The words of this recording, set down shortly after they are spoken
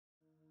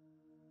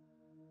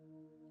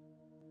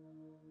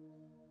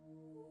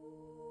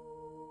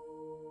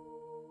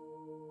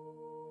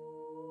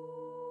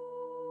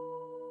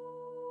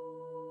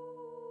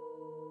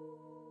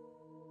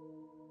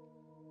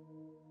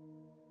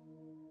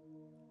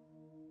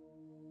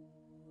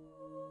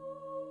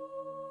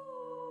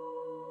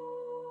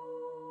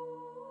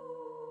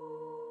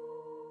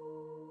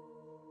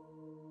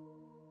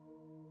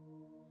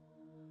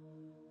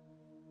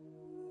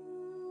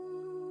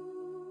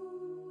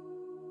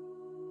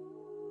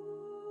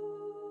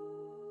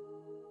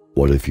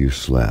What if you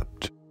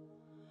slept?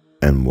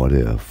 And what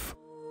if,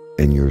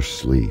 in your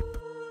sleep,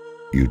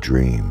 you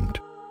dreamed?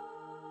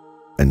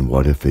 And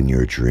what if in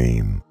your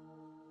dream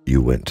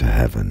you went to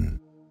heaven,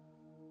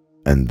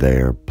 and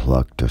there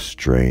plucked a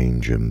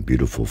strange and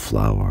beautiful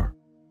flower?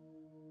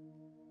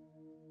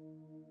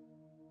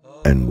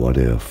 And what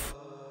if,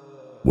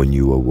 when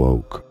you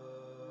awoke,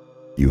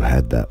 you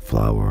had that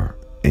flower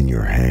in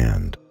your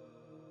hand?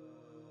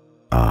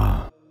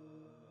 Ah,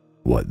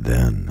 what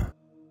then?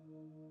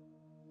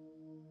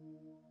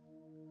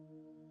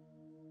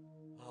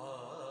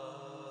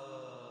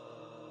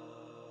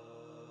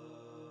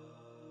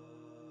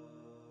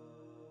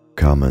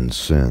 Common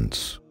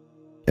sense,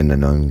 in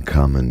an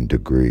uncommon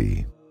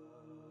degree,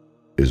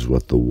 is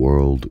what the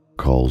world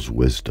calls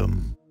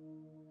wisdom.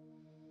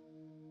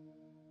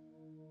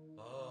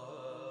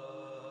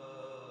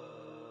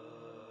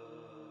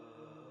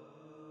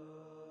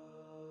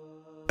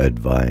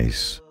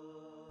 Advice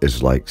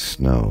is like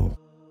snow.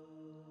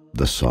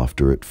 The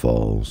softer it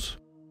falls,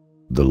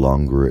 the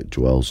longer it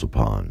dwells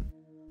upon,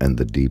 and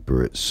the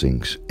deeper it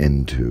sinks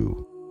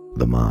into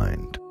the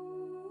mind.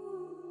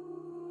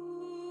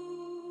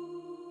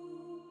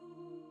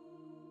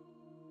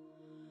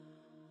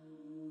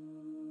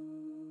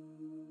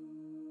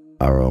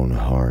 Our own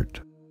heart,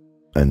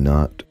 and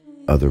not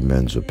other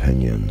men's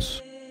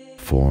opinions,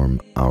 form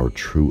our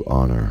true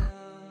honor.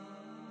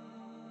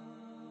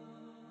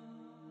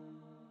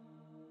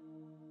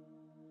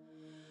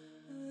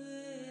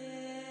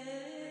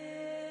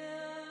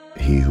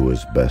 He who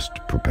is best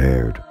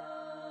prepared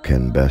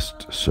can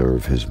best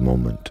serve his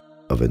moment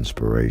of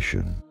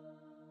inspiration.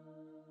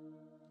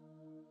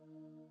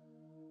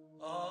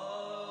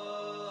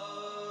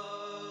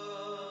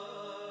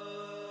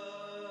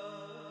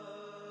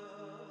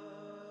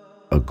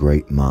 A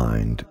great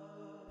mind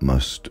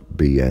must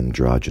be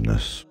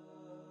androgynous.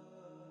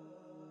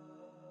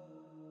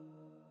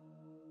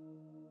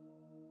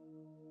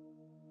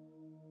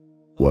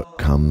 What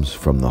comes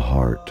from the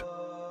heart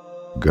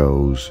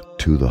goes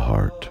to the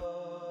heart.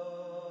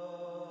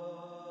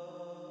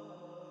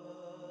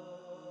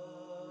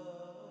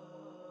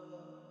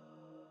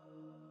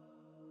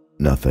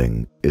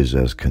 Nothing is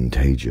as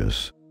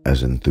contagious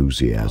as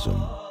enthusiasm.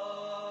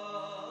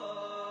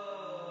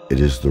 It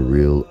is the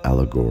real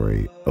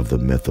allegory of the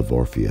myth of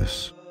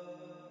Orpheus.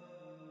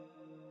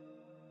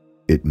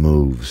 It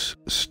moves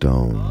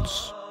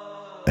stones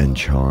and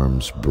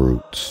charms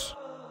brutes.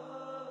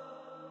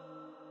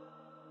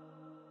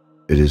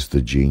 It is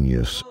the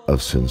genius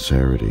of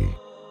sincerity,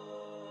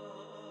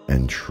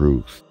 and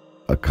truth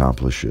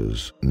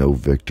accomplishes no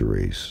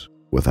victories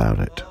without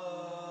it.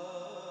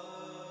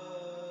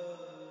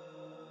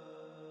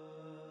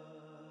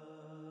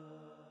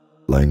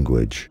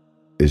 Language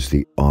is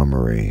the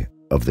armory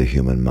of the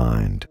human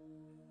mind,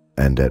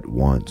 and at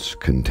once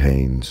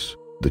contains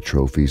the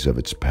trophies of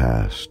its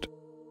past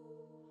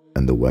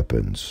and the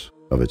weapons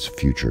of its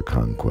future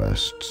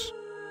conquests.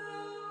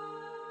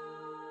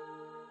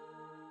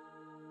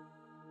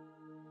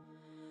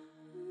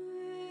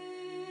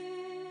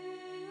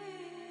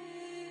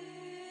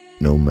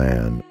 No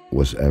man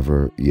was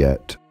ever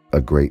yet a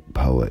great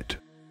poet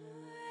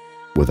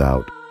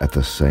without at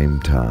the same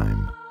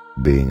time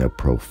being a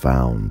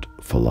profound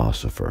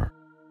philosopher.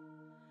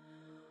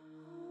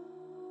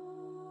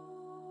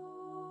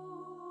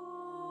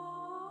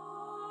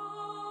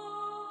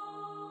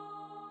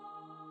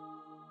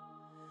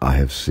 I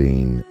have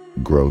seen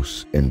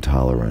gross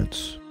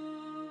intolerance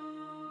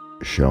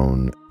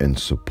shown in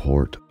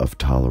support of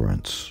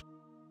tolerance.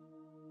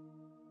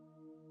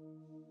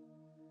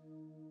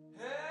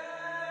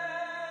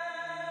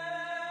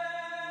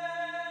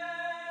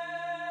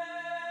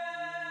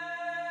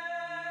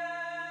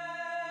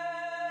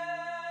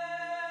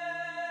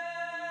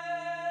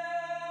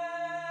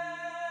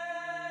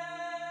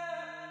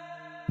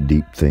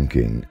 Deep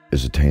thinking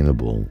is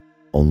attainable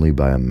only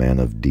by a man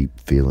of deep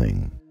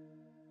feeling,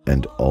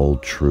 and all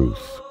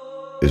truth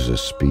is a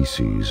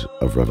species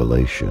of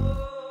revelation.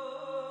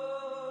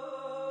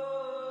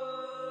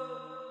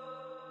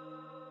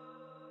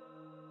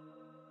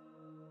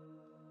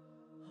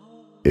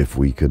 If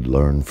we could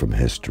learn from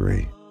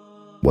history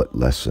what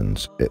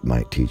lessons it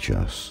might teach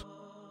us.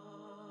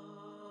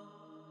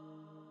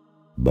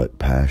 But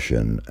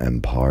passion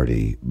and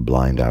party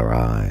blind our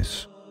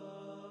eyes,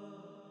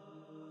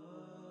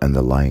 and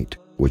the light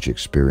which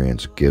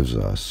experience gives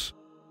us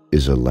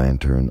is a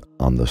lantern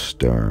on the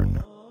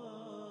stern,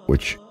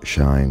 which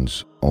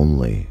shines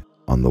only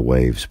on the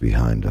waves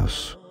behind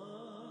us.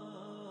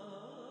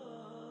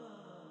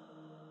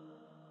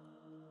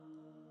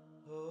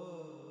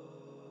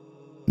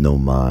 No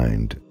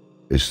mind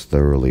is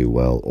thoroughly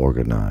well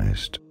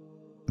organized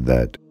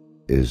that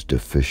is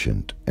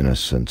deficient in a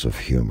sense of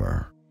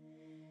humor.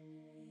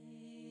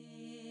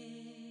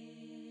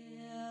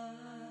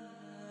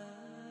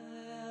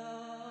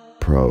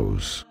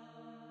 Prose,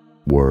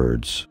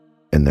 words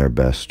in their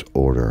best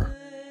order.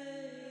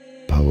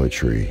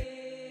 Poetry,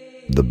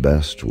 the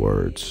best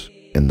words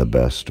in the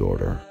best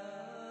order.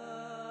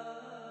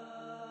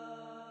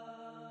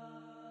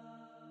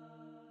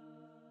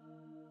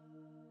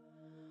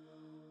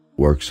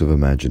 Works of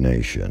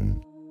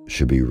imagination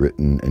should be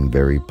written in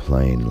very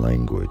plain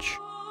language.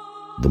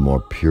 The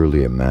more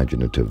purely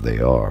imaginative they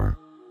are,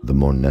 the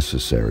more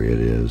necessary it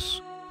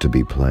is to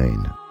be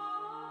plain.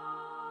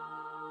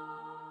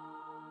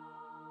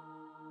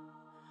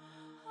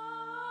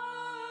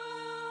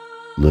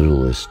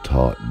 Little is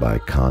taught by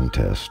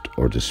contest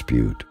or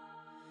dispute.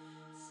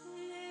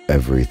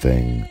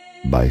 Everything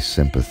by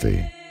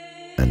sympathy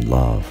and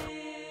love.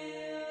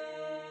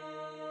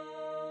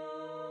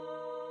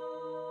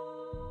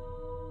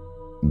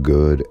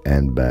 Good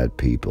and bad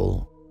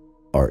people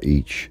are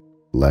each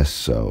less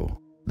so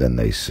than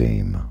they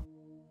seem.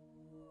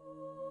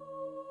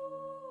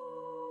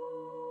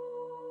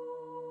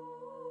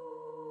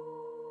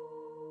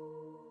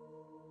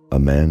 A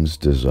man's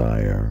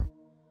desire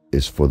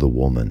is for the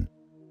woman,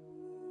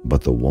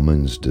 but the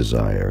woman's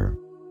desire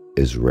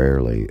is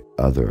rarely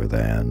other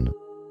than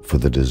for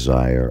the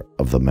desire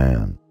of the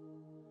man.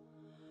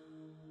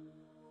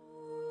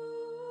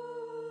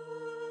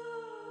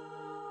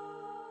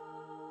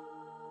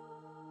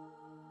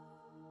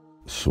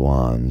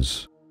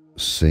 Swans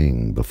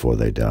sing before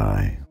they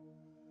die.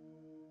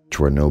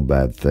 'Twere no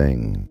bad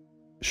thing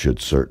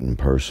should certain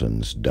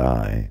persons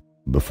die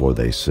before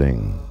they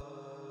sing.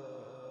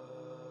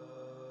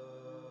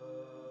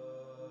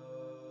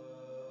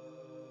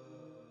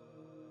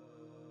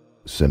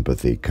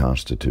 Sympathy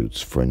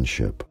constitutes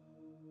friendship,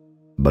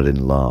 but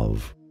in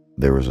love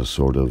there is a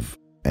sort of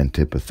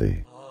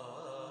antipathy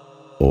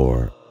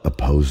or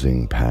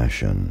opposing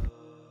passion.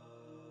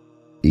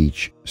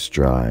 Each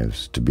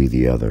strives to be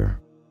the other,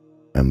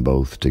 and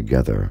both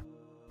together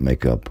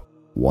make up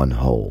one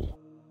whole.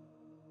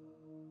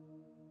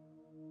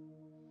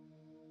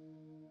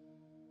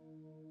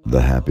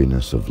 The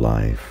happiness of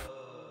life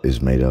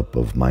is made up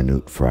of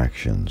minute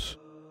fractions,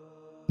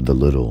 the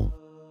little,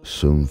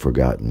 soon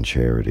forgotten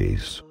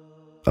charities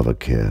of a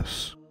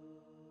kiss,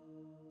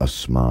 a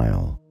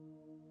smile,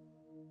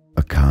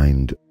 a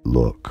kind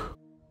look,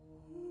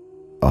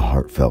 a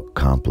heartfelt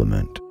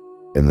compliment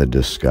in the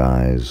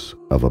disguise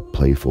of a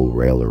playful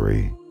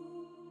raillery,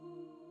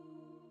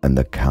 and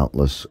the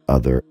countless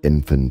other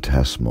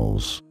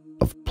infinitesimals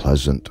of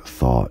pleasant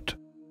thought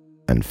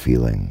and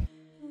feeling.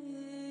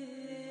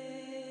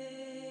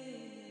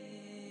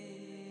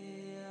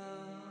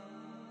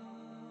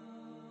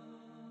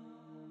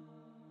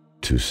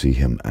 To see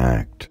him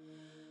act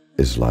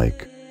is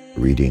like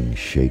reading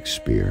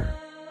Shakespeare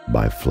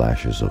by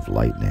flashes of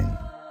lightning.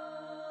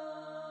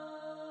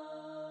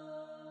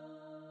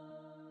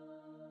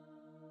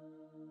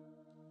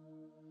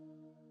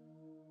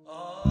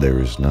 There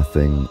is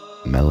nothing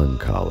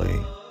melancholy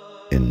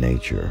in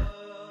nature.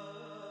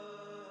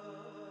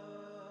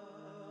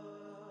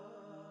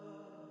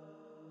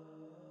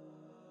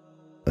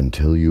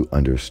 Until you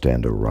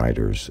understand a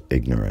writer's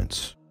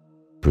ignorance,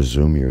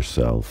 presume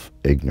yourself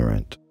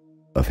ignorant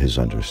of his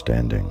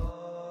understanding.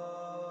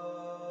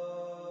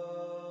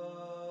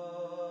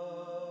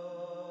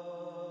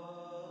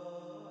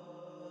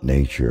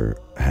 Nature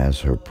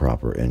has her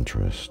proper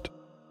interest,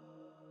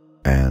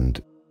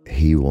 and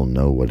he will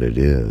know what it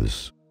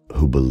is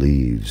who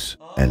believes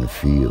and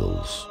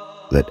feels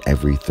that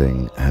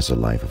everything has a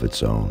life of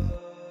its own,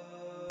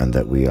 and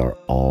that we are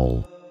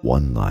all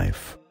one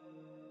life.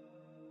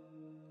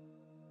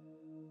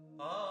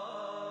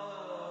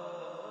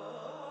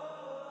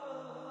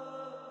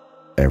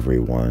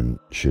 Everyone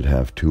should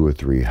have 2 or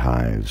 3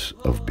 hives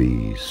of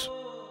bees.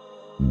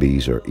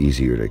 Bees are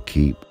easier to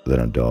keep than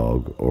a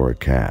dog or a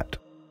cat.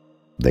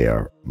 They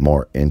are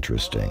more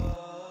interesting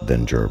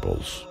than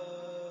gerbils.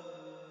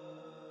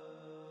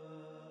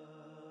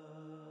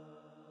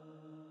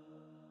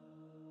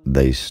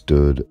 They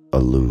stood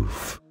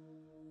aloof,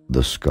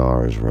 the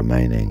scars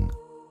remaining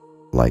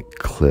like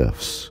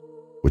cliffs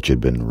which had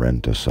been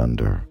rent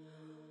asunder.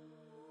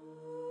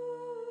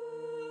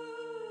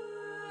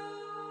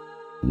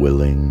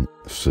 Willing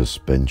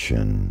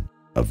suspension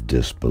of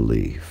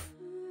disbelief.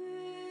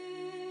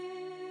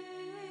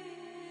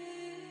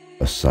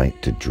 A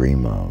sight to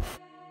dream of,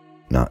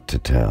 not to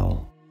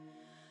tell.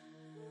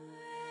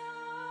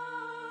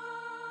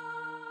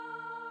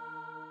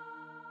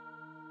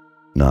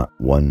 Not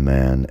one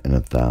man in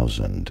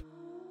 1,000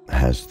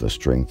 has the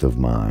strength of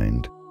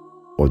mind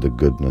or the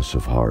goodness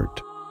of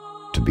heart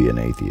to be an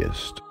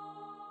atheist.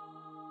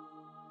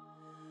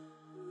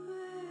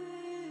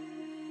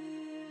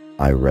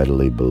 I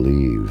readily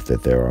believe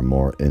that there are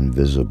more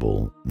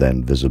invisible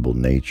than visible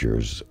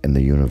natures in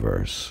the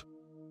universe,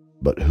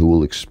 but who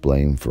will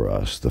explain for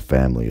us the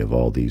family of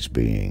all these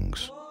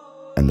beings,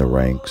 and the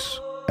ranks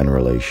and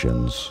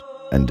relations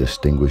and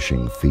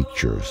distinguishing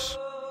features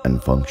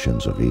and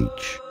functions of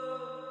each?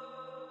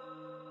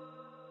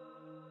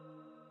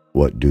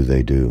 What do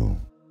they do?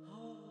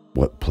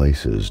 What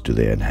places do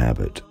they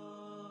inhabit?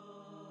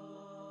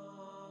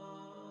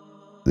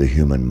 The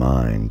human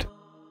mind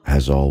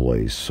has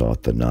always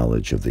sought the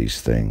knowledge of these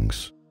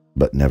things,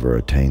 but never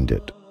attained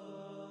it.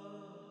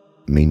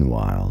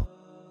 Meanwhile,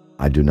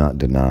 I do not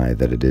deny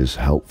that it is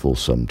helpful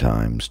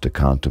sometimes to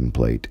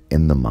contemplate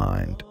in the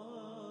mind,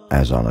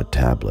 as on a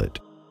tablet,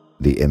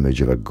 the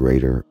image of a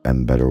greater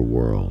and better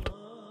world,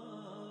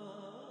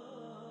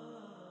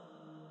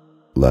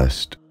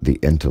 lest the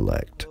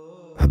intellect,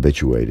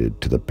 habituated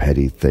to the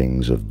petty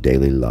things of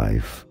daily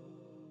life,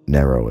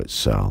 narrow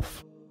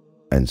itself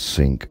and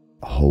sink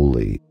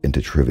wholly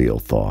into trivial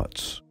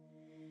thoughts.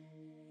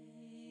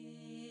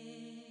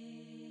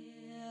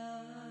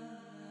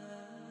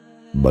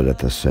 But at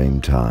the same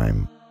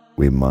time,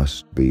 we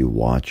must be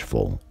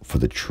watchful for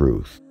the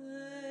truth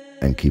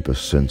and keep a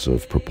sense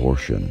of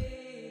proportion,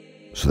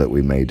 so that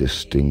we may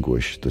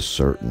distinguish the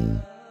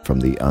certain from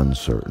the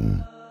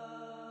uncertain,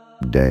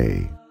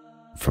 day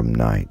from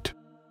night.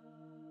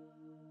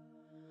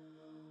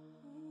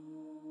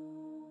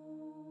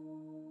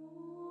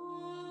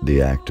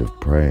 The act of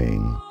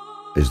praying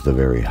is the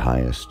very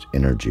highest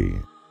energy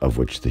of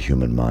which the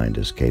human mind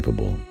is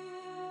capable.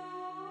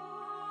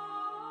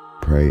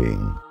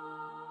 Praying,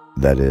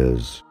 that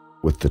is,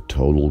 with the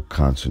total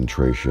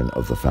concentration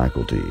of the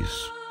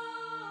faculties,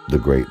 the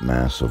great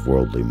mass of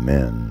worldly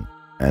men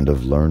and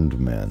of learned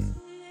men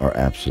are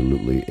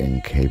absolutely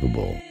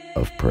incapable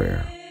of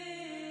prayer.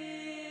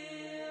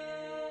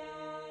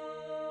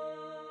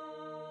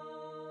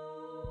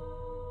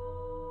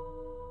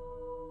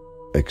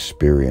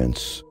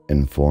 Experience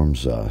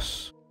informs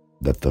us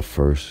that the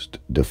first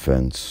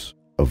defense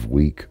of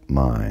weak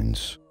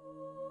minds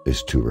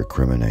is to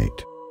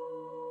recriminate.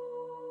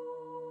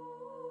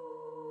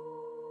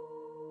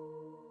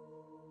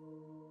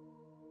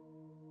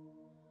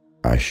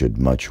 I should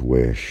much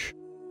wish,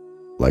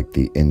 like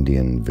the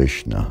Indian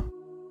Vishnu,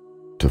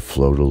 to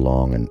float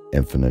along an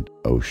infinite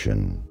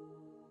ocean,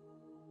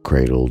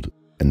 cradled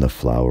in the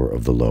flower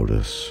of the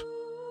lotus,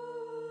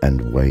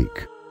 and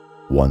wake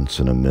once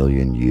in a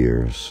million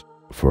years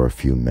for a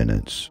few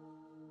minutes,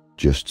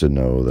 just to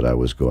know that I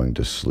was going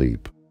to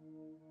sleep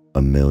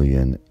a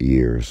million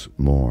years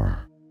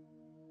more.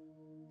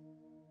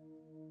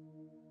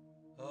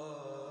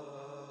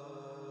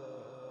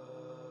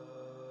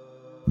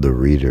 The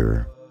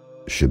reader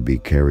should be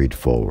carried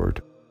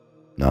forward,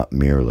 not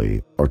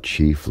merely or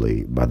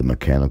chiefly by the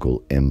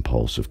mechanical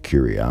impulse of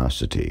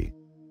curiosity,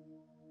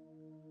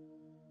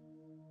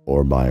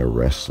 or by a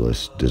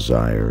restless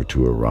desire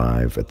to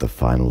arrive at the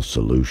final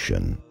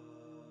solution,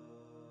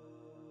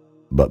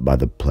 but by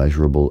the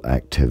pleasurable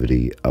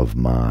activity of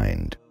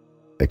mind,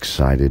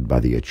 excited by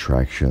the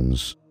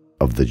attractions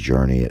of the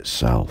journey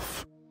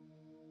itself.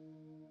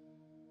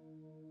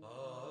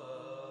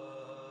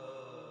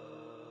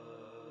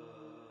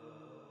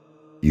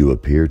 You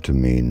appear to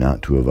me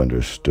not to have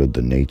understood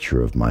the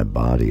nature of my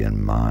body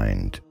and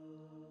mind,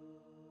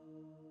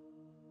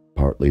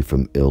 partly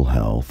from ill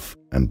health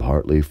and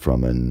partly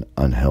from an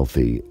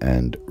unhealthy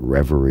and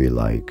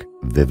reverie-like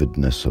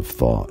vividness of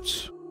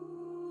thoughts,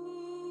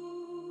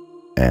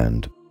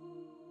 and,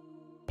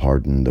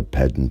 pardon the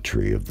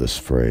pedantry of this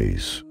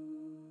phrase,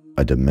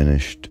 a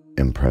diminished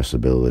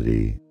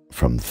impressibility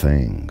from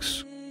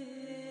things.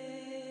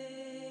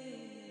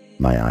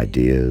 My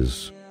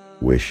ideas,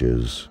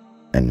 wishes,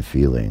 and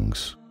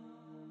feelings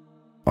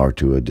are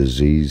to a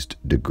diseased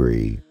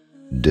degree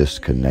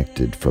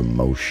disconnected from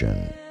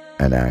motion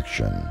and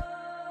action.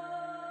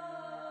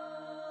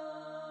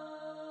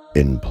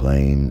 In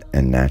plain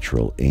and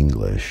natural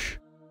English,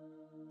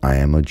 I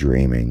am a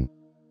dreaming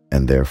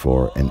and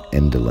therefore an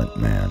indolent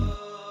man.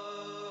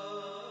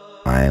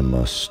 I am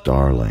a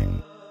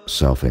starling,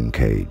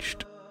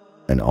 self-encaged,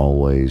 and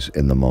always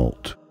in the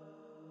moult.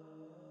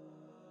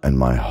 And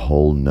my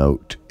whole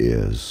note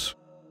is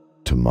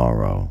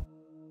tomorrow,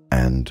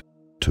 and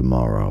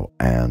tomorrow,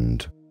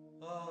 and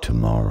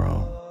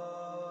tomorrow.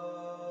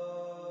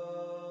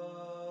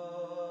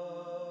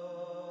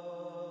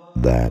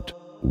 That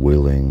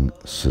willing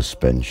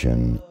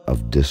suspension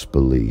of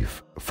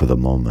disbelief for the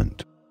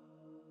moment,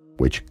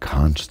 which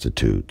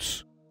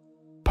constitutes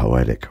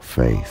poetic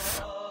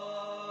faith.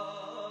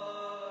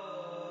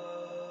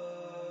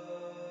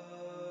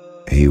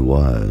 He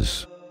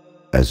was,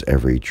 as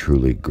every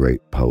truly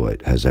great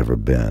poet has ever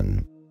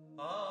been,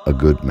 a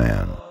good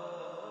man,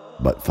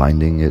 but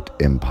finding it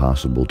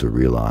impossible to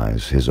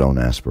realize his own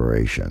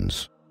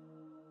aspirations,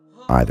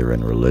 either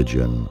in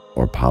religion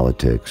or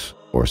politics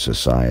or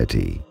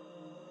society,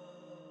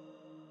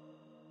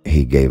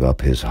 he gave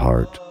up his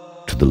heart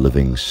to the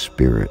living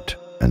spirit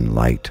and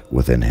light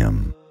within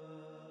him,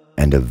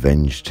 and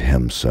avenged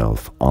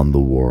himself on the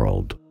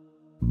world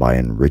by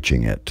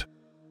enriching it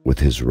with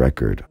his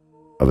record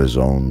of his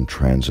own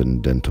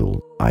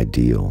transcendental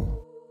ideal.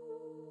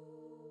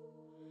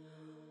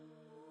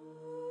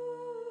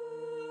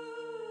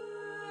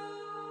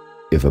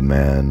 If a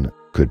man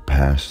could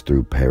pass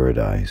through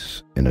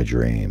paradise in a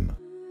dream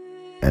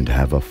and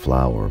have a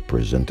flower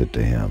presented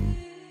to him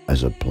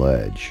as a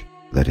pledge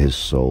that his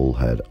soul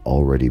had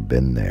already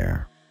been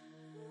there,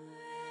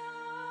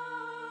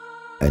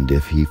 and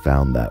if he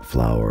found that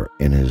flower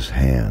in his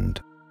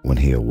hand when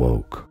he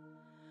awoke,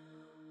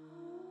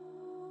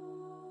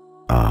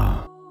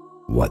 ah,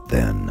 what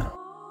then?